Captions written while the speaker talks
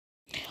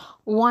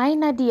Why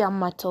Nadia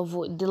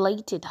Matovu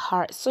deleted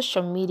her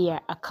social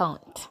media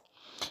account?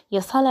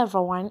 Yes, hello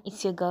everyone,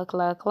 it's your girl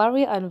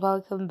Clary and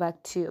welcome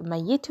back to my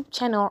YouTube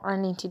channel.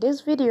 And in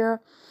today's video,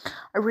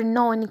 a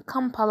renowned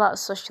Kampala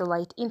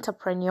socialite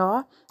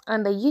entrepreneur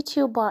and the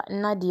YouTuber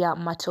Nadia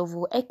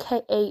Matovu,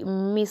 aka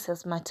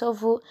Mrs.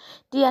 Matovu,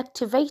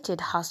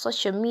 deactivated her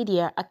social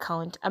media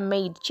account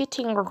amid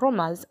cheating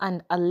rumors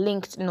and a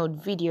linked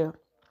note video.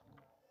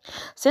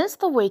 Since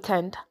the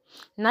weekend,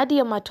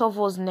 Nadia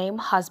Matovu's name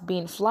has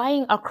been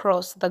flying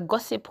across the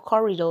gossip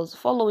corridors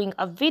following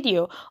a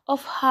video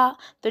of her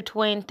that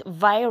went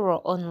viral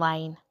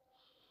online.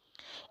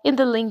 In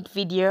the linked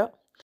video,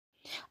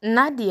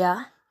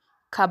 Nadia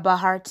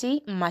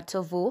Kabaharti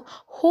Matovu,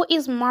 who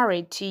is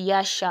married to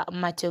Yasha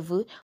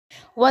Matovu,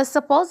 was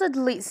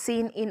supposedly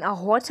seen in a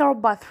hotel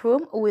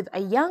bathroom with a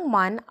young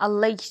man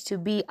alleged to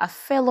be a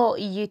fellow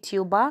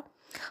YouTuber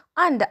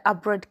and a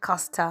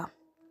broadcaster.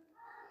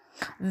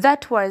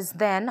 That was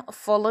then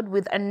followed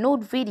with a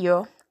nude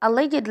video,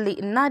 allegedly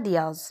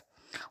Nadia's,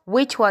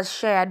 which was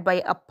shared by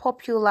a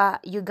popular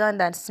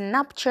Ugandan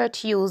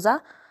Snapchat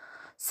user,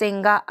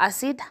 Senga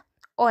Acid,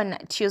 on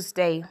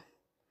Tuesday.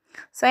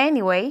 So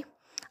anyway,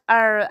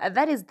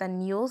 that is the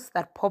news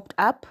that popped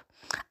up.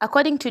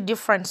 According to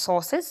different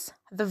sources,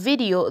 the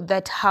video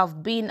that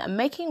have been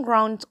making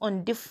rounds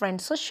on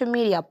different social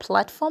media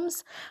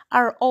platforms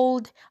are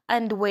old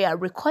and were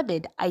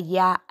recorded a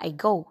year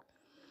ago.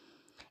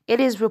 It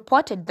is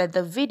reported that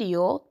the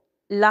video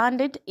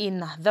landed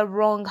in the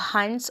wrong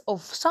hands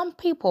of some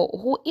people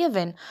who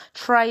even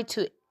tried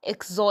to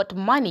extort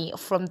money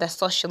from the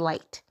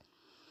socialite.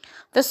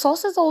 The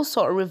sources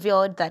also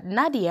revealed that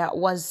Nadia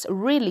was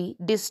really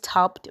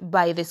disturbed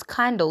by the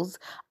scandals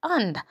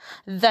and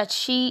that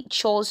she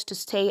chose to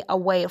stay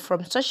away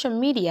from social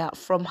media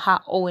from her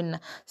own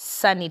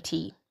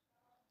sanity.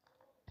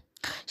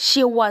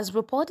 She was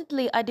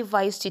reportedly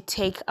advised to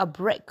take a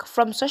break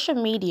from social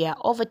media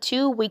over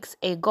 2 weeks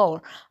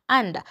ago,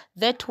 and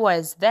that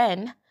was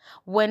then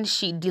when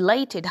she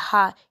deleted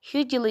her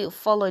hugely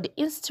followed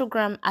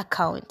Instagram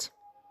account.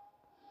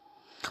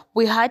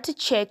 We had to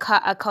check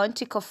her account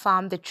to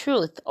confirm the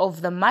truth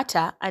of the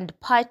matter, and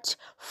apart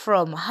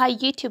from her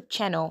YouTube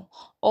channel,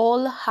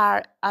 all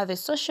her other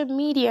social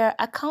media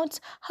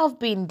accounts have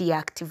been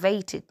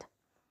deactivated.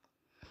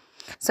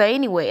 So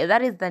anyway,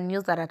 that is the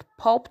news that had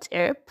popped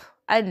up,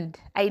 and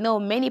I know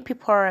many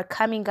people are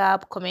coming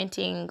up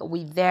commenting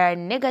with their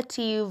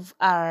negative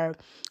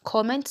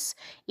comments.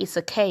 It's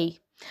okay.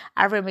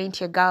 I remain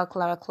your girl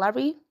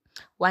Clary.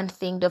 One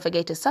thing, don't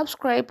forget to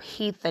subscribe,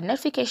 hit the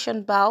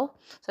notification bell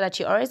so that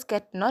you always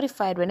get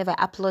notified whenever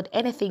I upload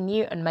anything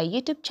new on my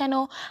YouTube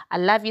channel. I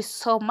love you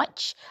so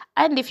much,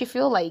 and if you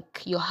feel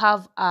like you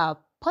have a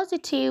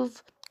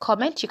positive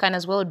comment, you can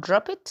as well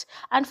drop it.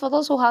 And for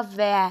those who have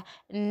their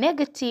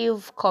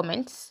negative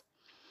comments,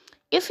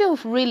 if you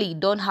really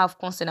don't have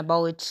concern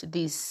about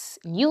this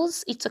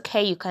news, it's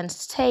okay. You can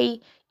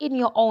stay in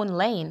your own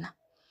lane.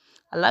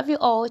 I love you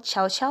all.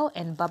 Ciao, ciao,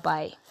 and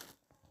bye-bye.